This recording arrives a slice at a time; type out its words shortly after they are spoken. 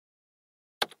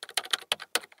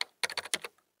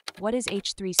What is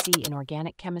H3C in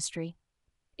organic chemistry?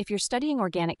 If you're studying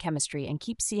organic chemistry and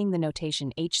keep seeing the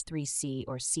notation H3C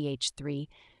or CH3,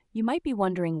 you might be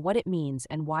wondering what it means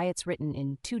and why it's written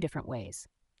in two different ways.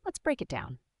 Let's break it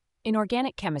down. In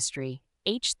organic chemistry,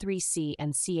 H3C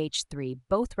and CH3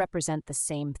 both represent the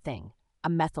same thing, a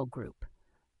methyl group.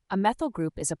 A methyl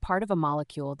group is a part of a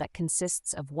molecule that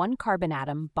consists of one carbon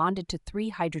atom bonded to three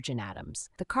hydrogen atoms.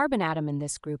 The carbon atom in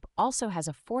this group also has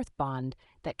a fourth bond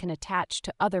that can attach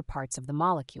to other parts of the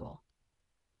molecule.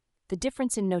 The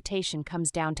difference in notation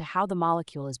comes down to how the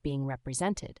molecule is being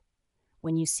represented.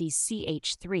 When you see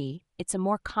CH3, it's a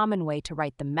more common way to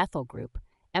write the methyl group,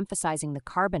 emphasizing the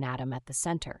carbon atom at the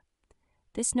center.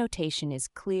 This notation is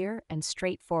clear and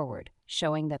straightforward,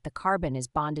 showing that the carbon is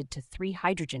bonded to three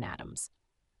hydrogen atoms.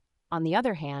 On the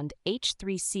other hand,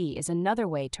 H3C is another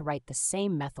way to write the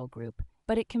same methyl group,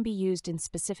 but it can be used in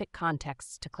specific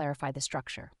contexts to clarify the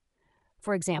structure.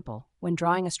 For example, when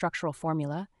drawing a structural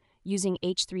formula, using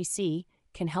H3C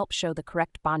can help show the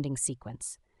correct bonding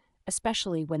sequence,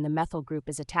 especially when the methyl group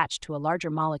is attached to a larger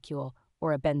molecule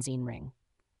or a benzene ring.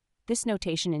 This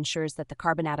notation ensures that the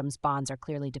carbon atom's bonds are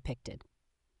clearly depicted.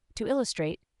 To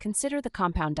illustrate, consider the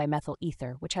compound dimethyl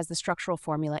ether, which has the structural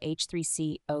formula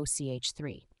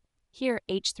H3COCH3. Here,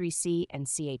 H3C and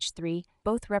CH3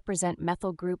 both represent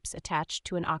methyl groups attached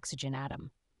to an oxygen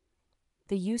atom.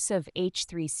 The use of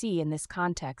H3C in this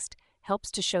context helps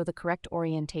to show the correct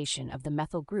orientation of the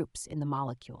methyl groups in the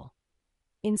molecule.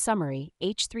 In summary,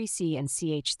 H3C and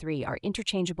CH3 are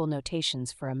interchangeable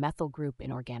notations for a methyl group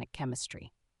in organic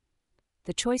chemistry.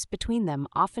 The choice between them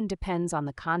often depends on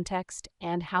the context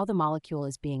and how the molecule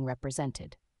is being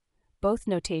represented. Both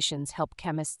notations help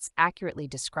chemists accurately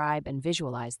describe and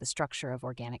visualize the structure of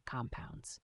organic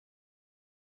compounds.